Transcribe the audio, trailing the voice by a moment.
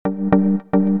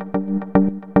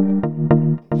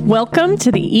Welcome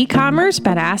to the eCommerce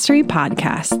Badassery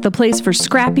Podcast, the place for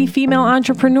scrappy female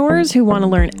entrepreneurs who want to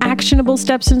learn actionable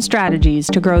steps and strategies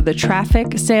to grow the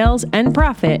traffic, sales, and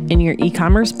profit in your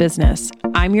e-commerce business.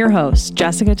 I'm your host,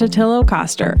 Jessica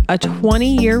Totillo-Coster, a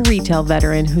 20-year retail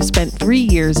veteran who spent 3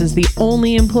 years as the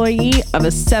only employee of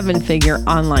a 7-figure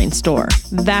online store.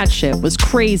 That shit was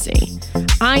crazy.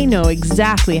 I know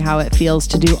exactly how it feels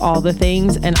to do all the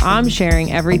things, and I'm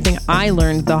sharing everything I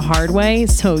learned the hard way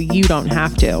so you don't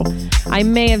have to. I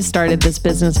may have started this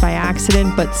business by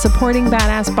accident, but supporting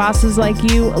badass bosses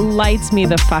like you lights me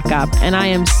the fuck up, and I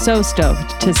am so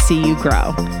stoked to see you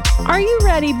grow. Are you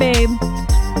ready, babe?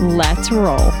 Let's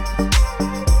roll.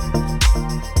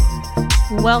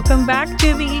 Welcome back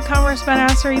to the eCommerce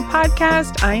Badassery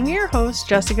Podcast. I'm your host,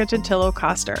 Jessica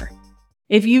Totillo-Coster.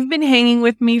 If you've been hanging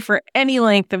with me for any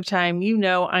length of time, you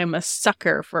know I'm a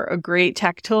sucker for a great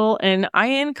tech tool, and I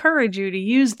encourage you to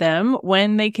use them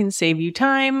when they can save you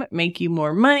time, make you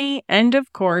more money, and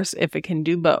of course, if it can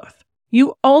do both.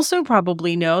 You also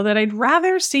probably know that I'd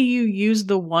rather see you use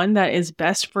the one that is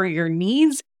best for your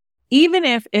needs, even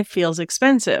if it feels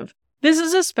expensive. This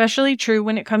is especially true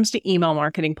when it comes to email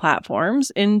marketing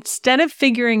platforms. Instead of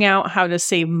figuring out how to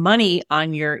save money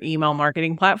on your email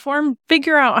marketing platform,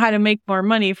 figure out how to make more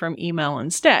money from email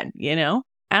instead,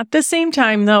 At the same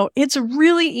time, though, it's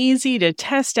really easy to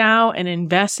test out and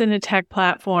invest in a tech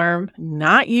platform,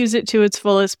 not use it to its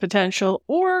fullest potential,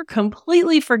 or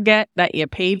completely forget that you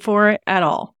paid for it at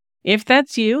all. If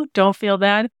that's you, don't feel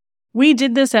bad. We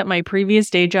did this at my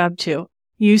previous day job too.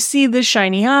 You see the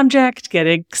shiny object, get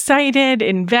excited,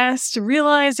 invest,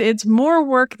 realize it's more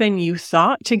work than you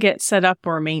thought to get set up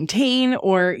or maintain,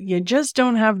 or you just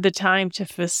don't have the time to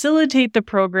facilitate the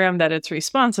program that it's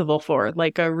responsible for,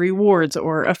 like a rewards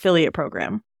or affiliate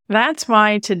program. That's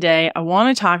why today I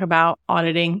want to talk about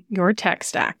auditing your tech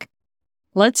stack.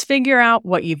 Let's figure out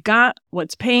what you've got,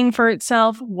 what's paying for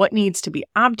itself, what needs to be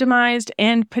optimized,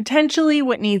 and potentially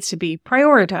what needs to be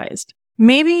prioritized.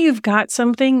 Maybe you've got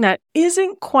something that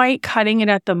isn't quite cutting it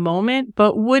at the moment,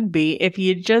 but would be if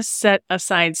you just set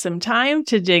aside some time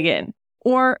to dig in.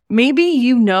 Or maybe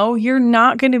you're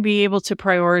not going to be able to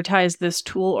prioritize this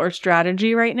tool or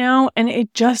strategy right now, and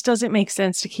it just doesn't make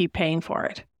sense to keep paying for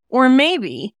it. Or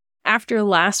maybe after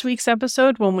last week's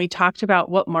episode, when we talked about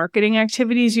what marketing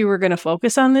activities you were going to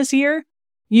focus on this year,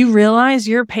 you realize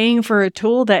you're paying for a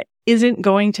tool that isn't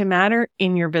going to matter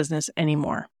in your business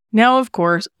anymore. Now, of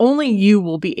course, only you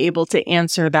will be able to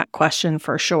answer that question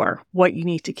for sure, what you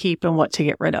need to keep and what to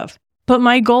get rid of. But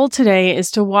my goal today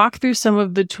is to walk through some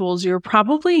of the tools you're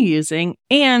probably using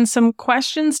and some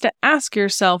questions to ask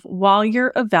yourself while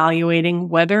you're evaluating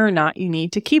whether or not you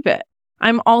need to keep it.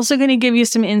 I'm also going to give you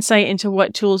some insight into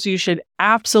what tools you should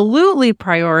absolutely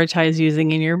prioritize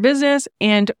using in your business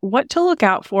and what to look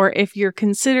out for if you're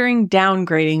considering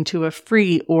downgrading to a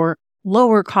free or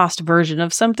lower cost version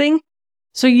of something,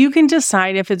 so you can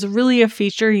decide if it's really a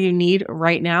feature you need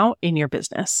right now in your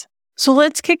business. So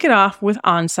let's kick it off with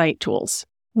on-site tools.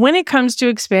 When it comes to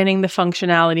expanding the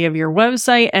functionality of your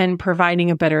website and providing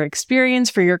a better experience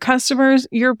for your customers,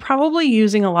 you're probably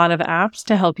using a lot of apps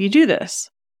to help you do this.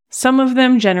 Some of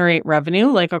them generate revenue,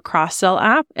 like a cross-sell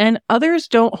app, and others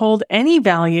don't hold any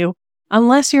value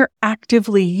unless you're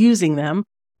actively using them,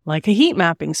 like a heat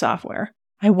mapping software.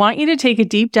 I want you to take a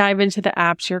deep dive into the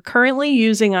apps you're currently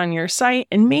using on your site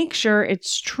and make sure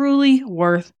it's truly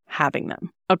worth having them.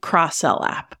 A cross-sell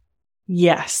app.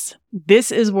 Yes,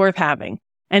 this is worth having.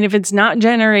 And if it's not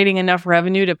generating enough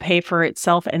revenue to pay for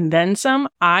itself and then some,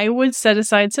 I would set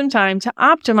aside some time to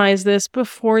optimize this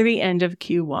before the end of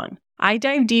Q1. I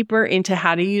dive deeper into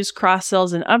how to use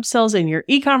cross-sells and upsells in your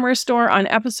e-commerce store on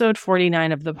episode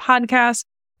 49 of the podcast.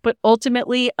 But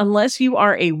ultimately, unless you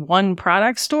are a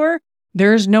one-product store,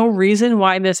 there's no reason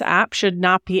why this app should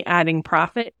not be adding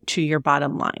profit to your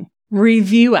bottom line.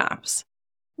 Review apps.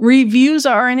 Reviews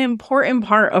are an important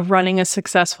part of running a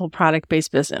successful product-based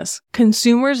business.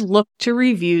 Consumers look to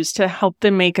reviews to help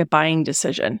them make a buying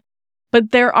decision.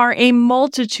 But there are a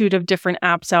multitude of different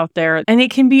apps out there, and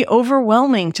it can be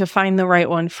overwhelming to find the right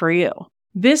one for you.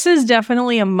 This is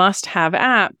definitely a must-have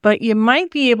app, but you might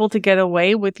be able to get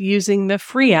away with using the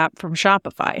free app from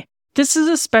Shopify. This is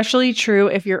especially true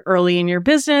if you're early in your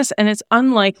business and it's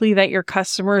unlikely that your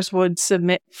customers would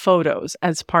submit photos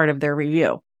as part of their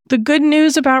review. The good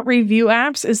news about review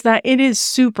apps is that it is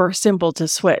super simple to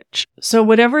switch. So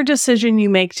whatever decision you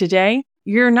make today,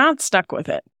 you're not stuck with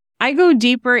it. I go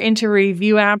deeper into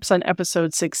review apps on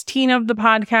episode 16 of the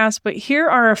podcast, but here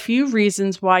are a few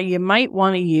reasons why you might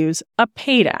want to use a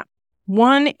paid app.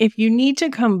 One, if you need to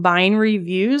combine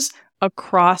reviews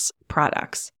across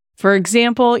products. For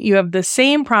example, you have the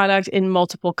same product in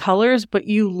multiple colors, but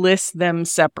you list them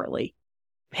separately.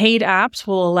 Paid apps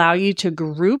will allow you to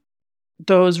group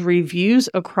those reviews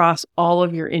across all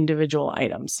of your individual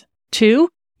items. 2,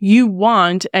 you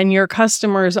want and your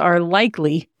customers are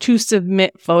likely to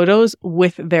submit photos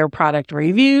with their product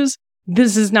reviews.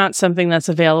 This is not something that's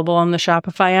available on the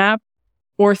Shopify app.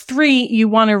 Or 3, you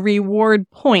want to reward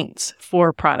points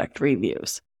for product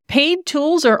reviews. Paid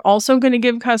tools are also going to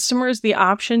give customers the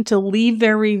option to leave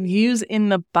their reviews in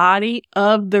the body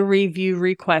of the review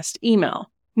request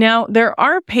email. Now, there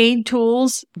are paid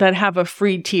tools that have a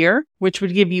free tier, which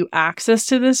would give you access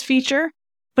to this feature,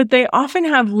 but they often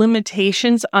have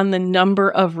limitations on the number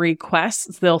of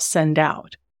requests they'll send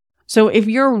out. So if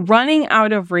you're running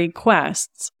out of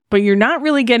requests, but you're not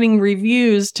really getting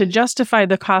reviews to justify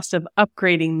the cost of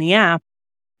upgrading the app,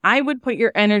 I would put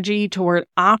your energy toward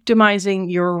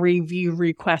optimizing your review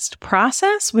request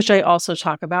process, which I also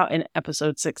talk about in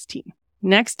episode 16.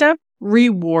 Next up,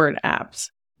 reward apps.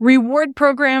 Reward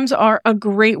programs are a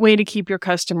great way to keep your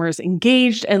customers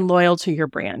engaged and loyal to your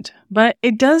brand, but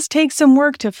it does take some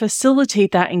work to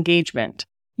facilitate that engagement.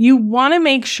 You want to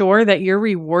make sure that your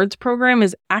rewards program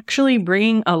is actually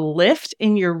bringing a lift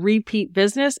in your repeat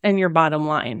business and your bottom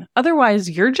line.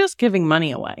 Otherwise, you're just giving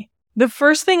money away. The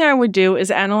first thing I would do is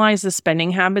analyze the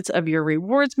spending habits of your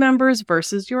rewards members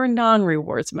versus your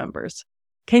non-rewards members.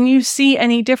 Can you see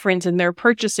any difference in their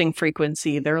purchasing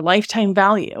frequency, their lifetime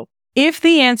value? If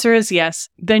the answer is yes,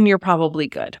 then you're probably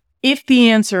good. If the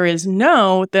answer is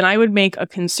no, then I would make a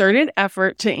concerted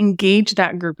effort to engage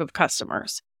that group of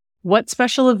customers. What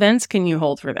special events can you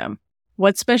hold for them?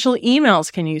 What special emails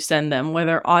can you send them,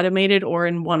 whether automated or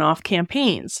in one-off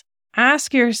campaigns?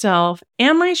 Ask yourself,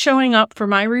 am I showing up for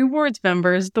my rewards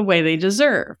members the way they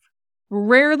deserve?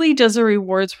 Rarely does a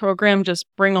rewards program just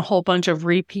bring a whole bunch of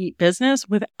repeat business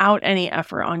without any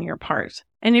effort on your part.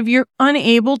 And if you're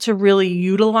unable to really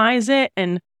utilize it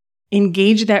and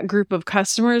engage that group of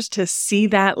customers to see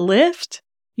that lift,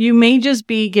 you may just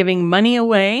be giving money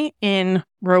away in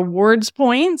rewards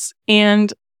points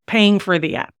and paying for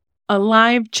the app. A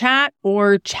live chat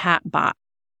or chat bot.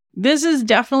 This is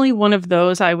definitely one of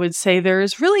those I would say there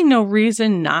is really no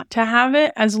reason not to have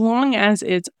it as long as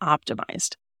it's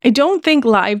optimized. I don't think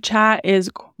live chat is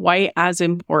quite as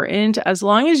important as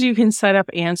long as you can set up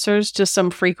answers to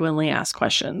some frequently asked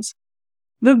questions.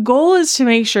 The goal is to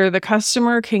make sure the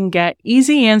customer can get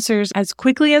easy answers as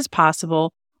quickly as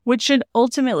possible, which should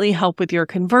ultimately help with your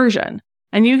conversion.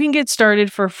 And you can get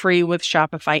started for free with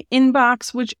Shopify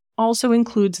Inbox, which also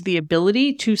includes the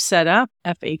ability to set up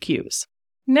FAQs.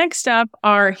 Next up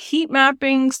are heat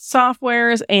mapping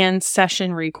softwares and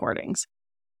session recordings.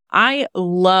 I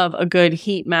love a good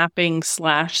heat mapping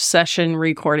 / session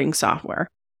recording software.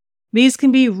 These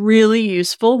can be really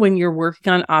useful when you're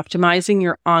working on optimizing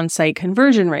your on-site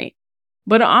conversion rate.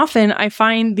 But often I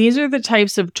find these are the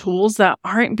types of tools that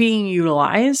aren't being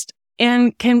utilized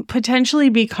and can potentially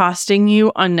be costing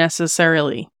you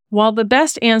unnecessarily. While the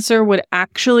best answer would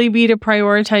actually be to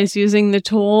prioritize using the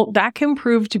tool, that can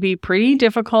prove to be pretty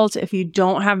difficult if you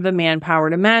don't have the manpower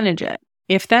to manage it.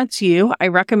 If that's you, I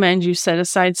recommend you set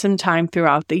aside some time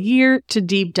throughout the year to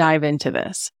deep dive into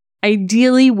this.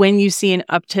 Ideally, when you see an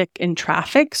uptick in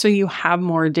traffic, so you have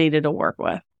more data to work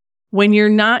with. When you're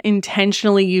not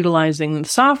intentionally utilizing the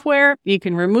software, you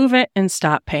can remove it and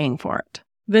stop paying for it.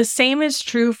 The same is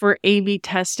true for A/B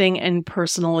testing and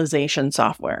personalization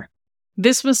software.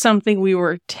 This was something we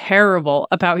were terrible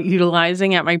about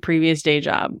utilizing at my previous day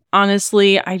job.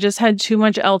 Honestly, I just had too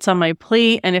much else on my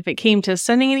plate, and if it came to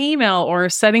sending an email or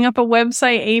setting up a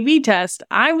website A/B test,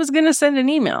 I was going to send an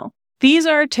email. These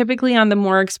are typically on the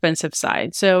more expensive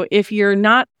side, so if you're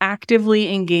not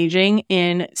actively engaging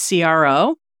in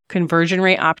CRO, conversion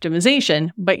rate optimization,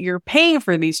 but you're paying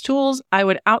for these tools, I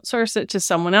would outsource it to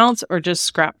someone else or just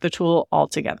scrap the tool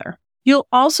altogether. You'll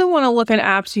also want to look at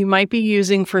apps you might be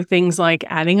using for things like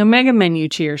adding a mega menu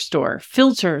to your store,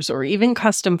 filters, or even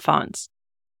custom fonts.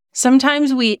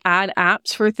 Sometimes we add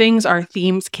apps for things our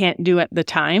themes can't do at the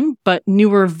time, but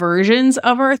newer versions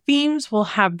of our themes will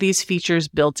have these features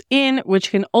built in,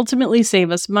 which can ultimately save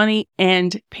us money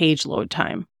and page load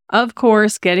time. Of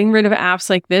course, getting rid of apps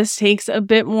like this takes a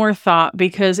bit more thought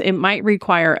because it might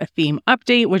require a theme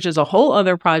update, which is a whole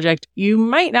other project you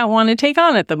might not want to take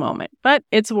on at the moment, but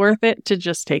it's worth it to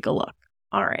just take a look.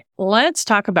 All right, let's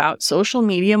talk about social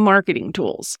media marketing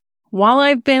tools. While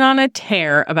I've been on a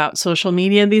tear about social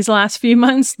media these last few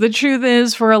months, the truth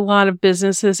is for a lot of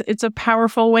businesses, it's a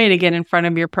powerful way to get in front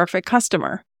of your perfect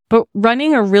customer. But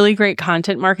running a really great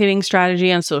content marketing strategy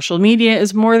on social media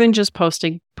is more than just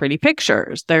posting pretty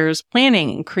pictures. There's planning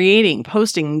and creating,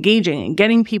 posting, engaging, and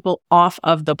getting people off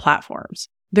of the platforms.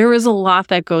 There is a lot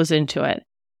that goes into it,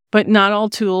 but not all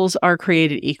tools are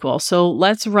created equal. So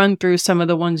let's run through some of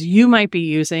the ones you might be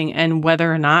using and whether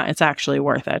or not it's actually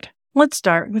worth it. Let's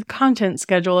start with content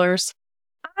schedulers.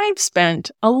 I've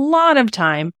spent a lot of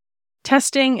time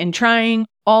testing and trying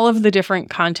all of the different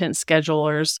content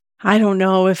schedulers. I don't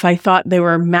know if I thought they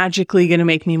were magically going to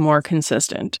make me more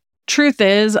consistent. Truth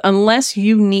is, unless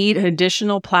you need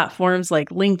additional platforms like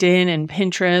LinkedIn and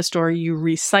Pinterest, or you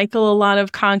recycle a lot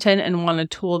of content and want a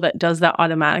tool that does that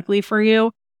automatically for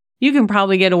you, you can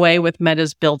probably get away with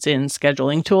Meta's built-in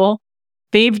scheduling tool.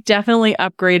 They've definitely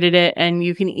upgraded it, and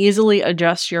you can easily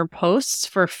adjust your posts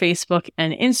for Facebook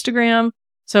and Instagram.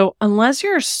 So unless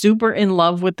you're super in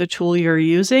love with the tool you're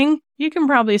using, you can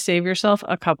probably save yourself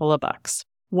a couple of bucks.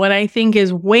 What I think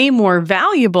is way more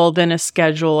valuable than a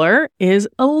scheduler is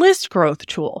a list growth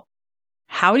tool.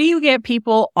 How do you get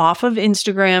people off of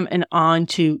Instagram and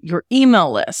onto your email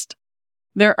list?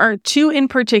 There are two in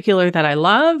particular that I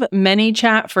love: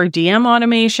 ManyChat for DM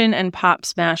automation and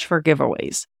PopSmash for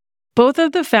giveaways. Both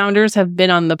of the founders have been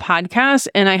on the podcast,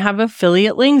 and I have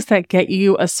affiliate links that get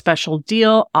you a special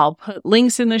deal. I'll put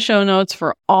links in the show notes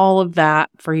for all of that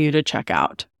for you to check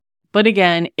out. But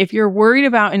again, if you're worried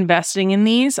about investing in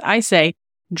these, I say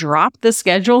drop the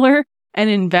scheduler and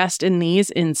invest in these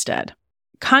instead.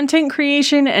 Content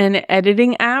creation and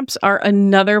editing apps are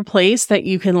another place that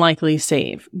you can likely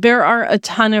save. There are a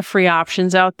ton of free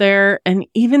options out there, and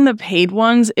even the paid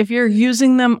ones, if you're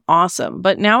using them, awesome.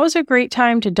 But now is a great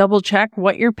time to double check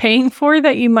what you're paying for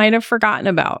that you might have forgotten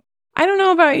about. I don't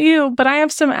know about you, but I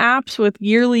have some apps with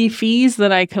yearly fees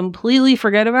that I completely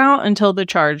forget about until the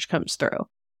charge comes through.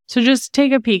 So just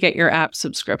take a peek at your app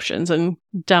subscriptions and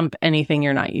dump anything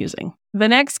you're not using. The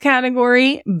next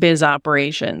category, biz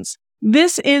operations.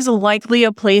 This is likely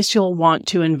a place you'll want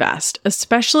to invest,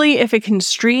 especially if it can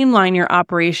streamline your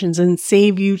operations and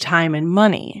save you time and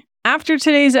money. After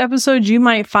today's episode, you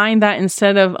might find that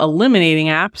instead of eliminating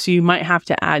apps, you might have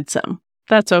to add some.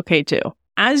 That's okay too.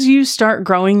 As you start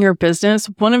growing your business,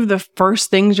 one of the first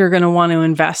things you're going to want to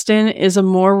invest in is a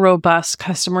more robust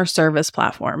customer service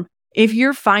platform. If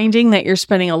you're finding that you're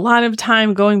spending a lot of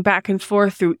time going back and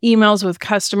forth through emails with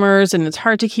customers and it's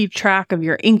hard to keep track of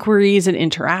your inquiries and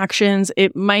interactions,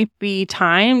 it might be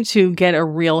time to get a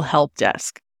real help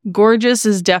desk. Gorgeous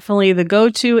is definitely the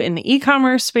go-to in the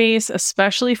e-commerce space,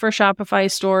 especially for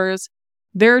Shopify stores.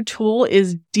 Their tool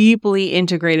is deeply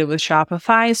integrated with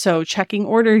Shopify, so checking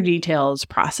order details,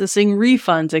 processing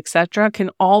refunds, etc. can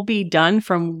all be done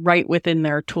from right within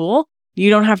their tool. You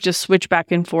don't have to switch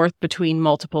back and forth between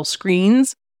multiple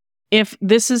screens. If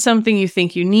this is something you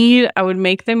think you need, I would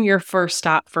make them your first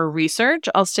stop for research.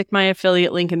 I'll stick my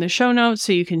affiliate link in the show notes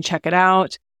so you can check it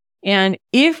out. And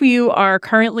if you are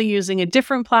currently using a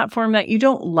different platform that you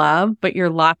don't love, but you're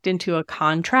locked into a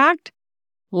contract,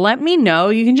 let me know.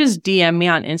 You can just DM me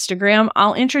on Instagram.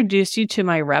 I'll introduce you to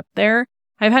my rep there.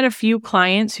 I've had a few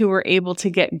clients who were able to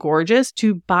get Gorgeous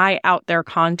to buy out their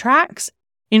contracts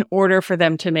in order for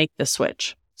them to make the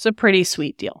switch. It's a pretty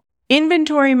sweet deal.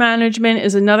 Inventory management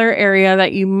is another area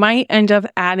that you might end up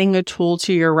adding a tool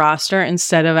to your roster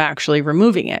instead of actually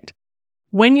removing it.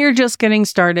 When you're just getting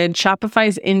started,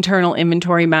 Shopify's internal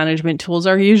inventory management tools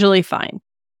are usually fine.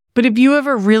 But if you have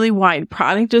a really wide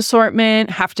product assortment,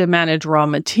 have to manage raw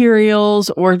materials,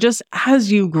 or just as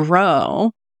you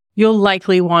grow, you'll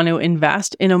likely want to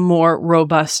invest in a more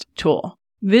robust tool.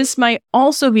 This might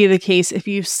also be the case if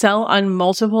you sell on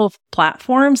multiple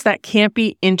platforms that can't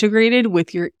be integrated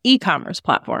with your e-commerce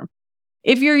platform.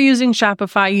 If you're using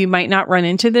Shopify, you might not run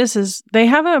into this, as they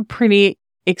have a pretty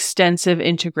extensive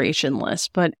integration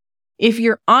list. But if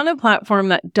you're on a platform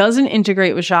that doesn't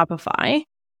integrate with Shopify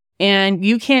and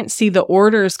you can't see the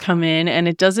orders come in and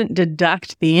it doesn't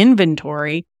deduct the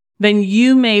inventory, then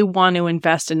you may want to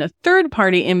invest in a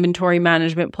third-party inventory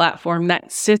management platform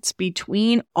that sits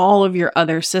between all of your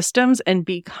other systems and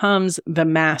becomes the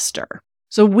master.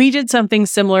 So we did something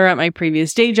similar at my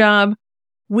previous day job.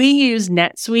 We use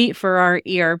NetSuite for our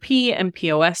ERP and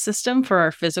POS system for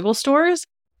our physical stores.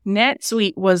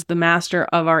 NetSuite was the master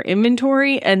of our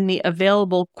inventory, and the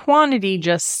available quantity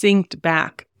just synced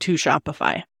back to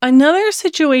Shopify. Another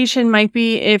situation might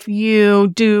be if you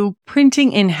do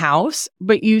printing in-house,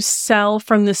 but you sell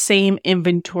from the same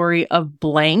inventory of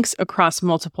blanks across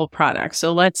multiple products.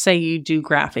 So let's say you do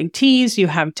graphic tees, you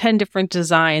have 10 different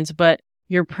designs, but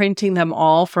you're printing them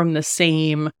all from the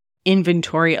same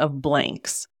inventory of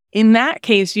blanks. In that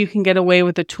case, you can get away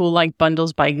with a tool like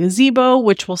Bundles by Gazebo,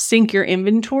 which will sync your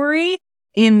inventory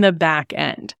in the back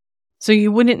end. So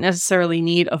you wouldn't necessarily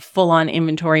need a full-on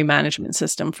inventory management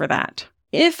system for that.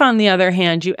 If, on the other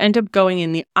hand, you end up going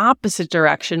in the opposite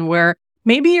direction where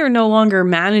maybe you're no longer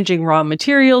managing raw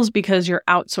materials because you're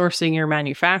outsourcing your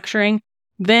manufacturing,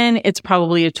 then it's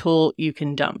probably a tool you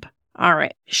can dump. All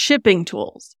right, shipping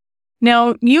tools.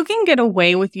 Now, you can get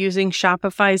away with using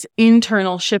Shopify's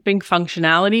internal shipping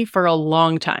functionality for a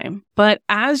long time, but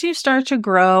as you start to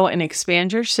grow and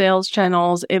expand your sales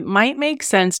channels, it might make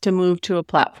sense to move to a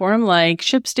platform like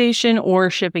ShipStation or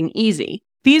Shipping Easy.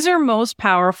 These are most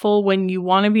powerful when you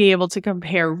want to be able to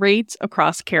compare rates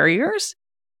across carriers.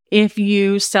 If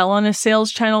you sell on a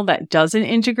sales channel that doesn't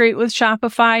integrate with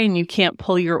Shopify and you can't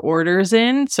pull your orders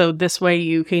in, so this way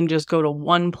you can just go to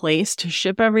one place to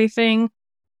ship everything.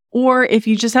 Or if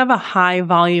you just have a high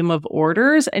volume of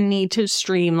orders and need to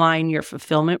streamline your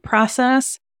fulfillment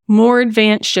process, more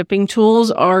advanced shipping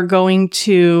tools are going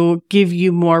to give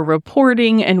you more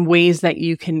reporting and ways that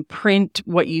you can print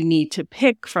what you need to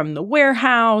pick from the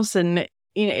warehouse, and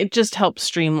it just helps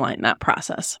streamline that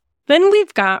process. Then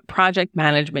we've got project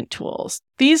management tools.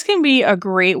 These can be a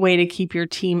great way to keep your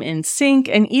team in sync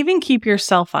and even keep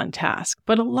yourself on task.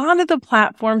 But a lot of the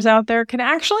platforms out there can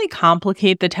actually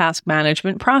complicate the task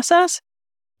management process.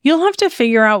 You'll have to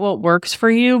figure out what works for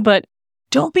you, but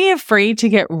don't be afraid to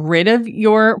get rid of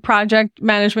your project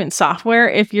management software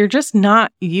if you're just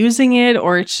not using it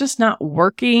or it's just not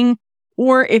working,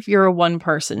 or if you're a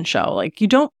one-person show. Like, you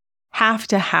don't have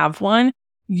to have one.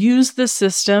 Use the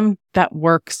system that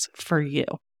works for you.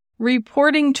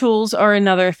 Reporting tools are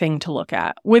another thing to look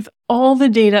at. With all the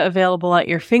data available at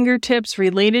your fingertips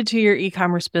related to your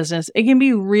e-commerce business, it can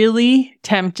be really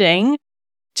tempting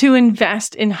to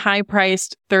invest in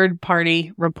high-priced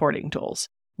third-party reporting tools.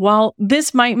 While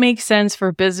this might make sense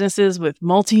for businesses with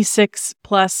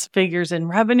multi-six-plus figures in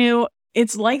revenue,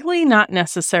 it's likely not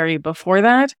necessary before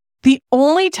that. The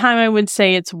only time I would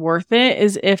say it's worth it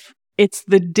is if it's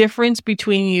the difference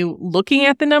between you looking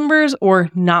at the numbers or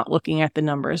not looking at the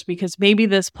numbers, because maybe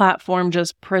this platform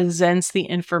just presents the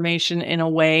information in a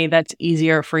way that's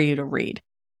easier for you to read.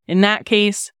 In that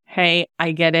case, hey,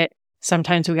 I get it.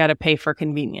 Sometimes we got to pay for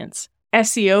convenience.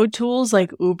 SEO tools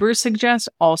like Uber Suggest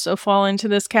also fall into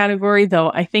this category, though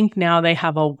I think now they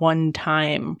have a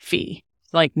one-time fee.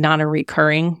 Like, not a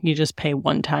recurring, you just pay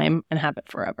one time and have it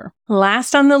forever.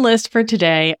 Last on the list for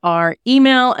today are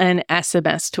email and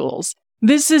SMS tools.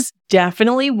 This is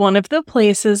definitely one of the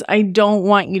places I don't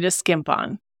want you to skimp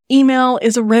on. Email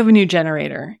is a revenue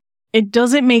generator. It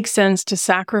doesn't make sense to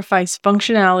sacrifice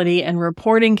functionality and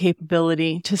reporting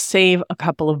capability to save a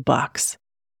couple of bucks.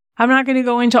 I'm not going to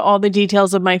go into all the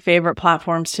details of my favorite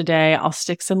platforms today. I'll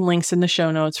stick some links in the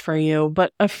show notes for you,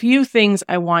 but a few things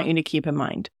I want you to keep in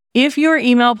mind. If your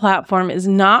email platform is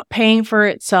not paying for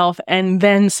itself and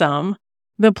then some,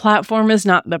 the platform is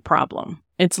not the problem.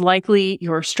 It's likely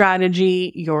your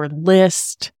strategy, your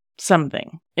list,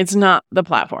 something. It's not the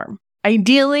platform.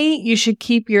 Ideally, you should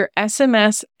keep your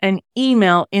SMS and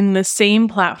email in the same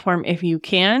platform if you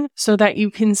can, so that you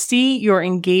can see your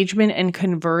engagement and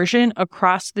conversion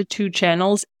across the two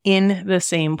channels in the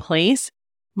same place.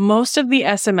 Most of the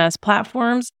SMS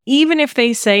platforms, even if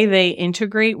they say they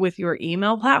integrate with your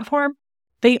email platform,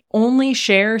 they only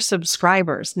share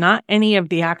subscribers, not any of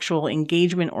the actual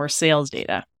engagement or sales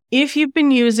data. If you've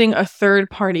been using a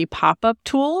third-party pop-up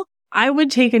tool, I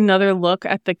would take another look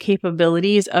at the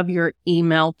capabilities of your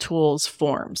email tools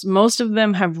forms. Most of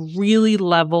them have really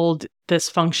leveled this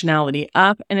functionality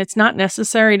up, and it's not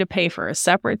necessary to pay for a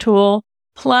separate tool.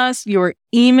 Plus, your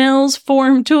emails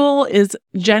form tool is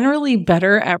generally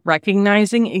better at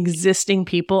recognizing existing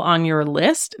people on your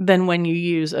list than when you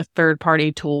use a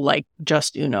third-party tool like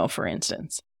Just Uno, for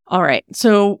instance. All right,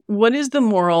 so what is the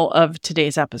moral of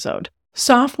today's episode?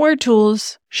 Software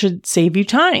tools should save you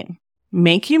time,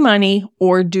 make you money,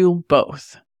 or do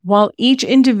both. While each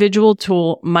individual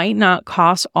tool might not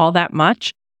cost all that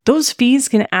much, those fees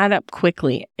can add up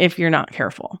quickly if you're not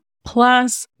careful.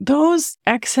 Plus, those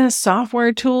excess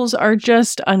software tools are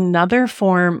just another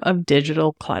form of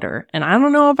digital clutter. And I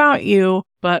don't know about you,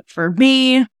 but for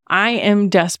me, I am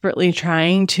desperately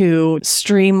trying to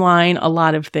streamline a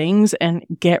lot of things and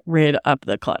get rid of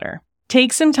the clutter.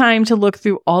 Take some time to look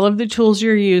through all of the tools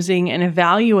you're using and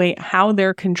evaluate how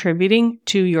they're contributing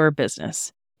to your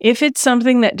business. If it's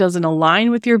something that doesn't align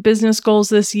with your business goals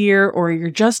this year, or you're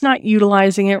just not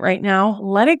utilizing it right now,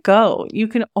 let it go. You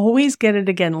can always get it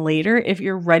again later if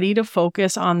you're ready to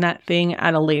focus on that thing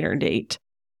at a later date.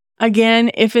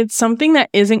 Again, if it's something that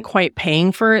isn't quite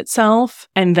paying for itself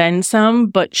and then some,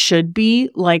 but should be,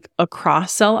 like a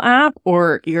cross-sell app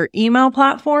or your email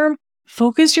platform,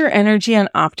 focus your energy on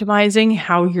optimizing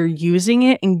how you're using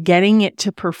it and getting it to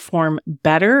perform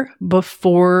better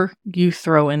before you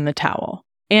throw in the towel.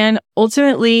 And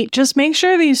ultimately, just make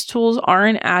sure these tools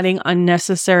aren't adding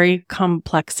unnecessary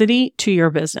complexity to your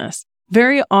business.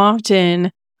 Very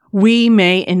often, we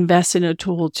may invest in a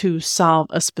tool to solve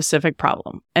a specific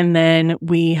problem. And then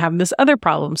we have this other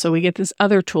problem. So we get this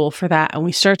other tool for that. And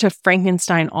we start to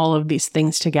Frankenstein all of these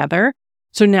things together.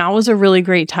 So now is a really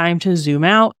great time to zoom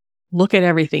out, look at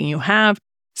everything you have,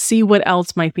 see what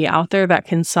else might be out there that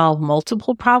can solve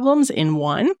multiple problems in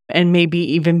one and maybe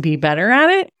even be better at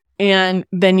it. And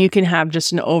then you can have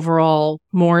just an overall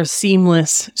more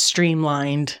seamless,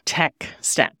 streamlined tech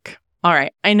stack. All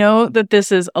right, I know that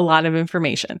this is a lot of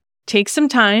information. Take some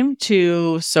time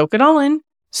to soak it all in.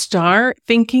 Start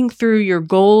thinking through your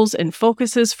goals and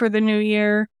focuses for the new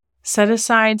year. Set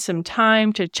aside some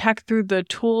time to check through the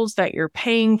tools that you're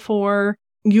paying for.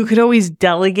 You could always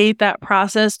delegate that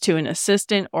process to an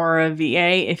assistant or a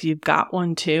VA if you've got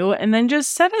one too. And then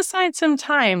just set aside some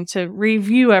time to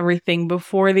review everything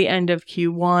before the end of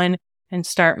Q1 and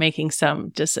start making some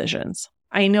decisions.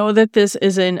 I know that this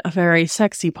isn't a very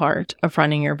sexy part of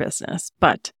running your business,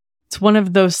 but it's one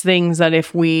of those things that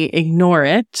if we ignore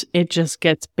it, it just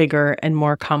gets bigger and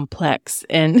more complex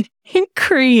and it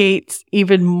creates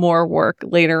even more work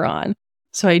later on.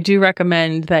 So I do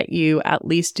recommend that you at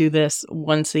least do this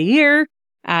once a year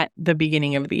at the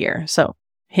beginning of the year. So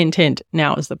hint, hint,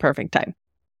 now is the perfect time.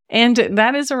 And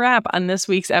that is a wrap on this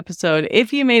week's episode.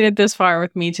 If you made it this far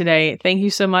with me today, thank you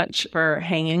so much for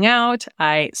hanging out.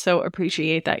 I so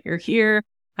appreciate that you're here.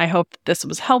 I hope that this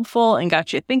was helpful and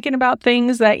got you thinking about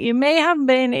things that you may have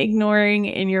been ignoring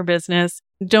in your business.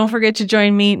 Don't forget to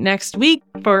join me next week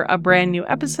for a brand new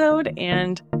episode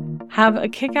and have a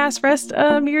kick-ass rest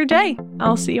of your day.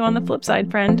 I'll see you on the flip side,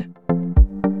 friend.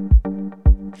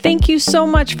 Thank you so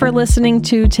much for listening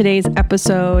to today's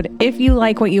episode. If you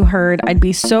like what you heard, I'd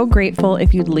be so grateful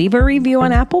if you'd leave a review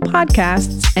on Apple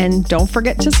Podcasts, and don't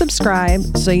forget to subscribe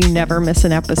so you never miss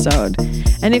an episode.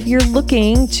 And if you're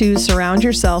looking to surround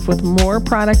yourself with more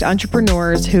product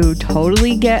entrepreneurs who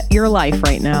totally get your life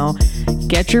right now,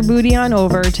 get your booty on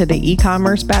over to the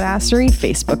eCommerce Badassery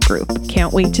Facebook group.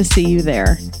 Can't wait to see you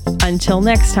there. Until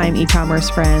next time, e-commerce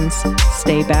friends,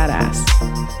 stay badass.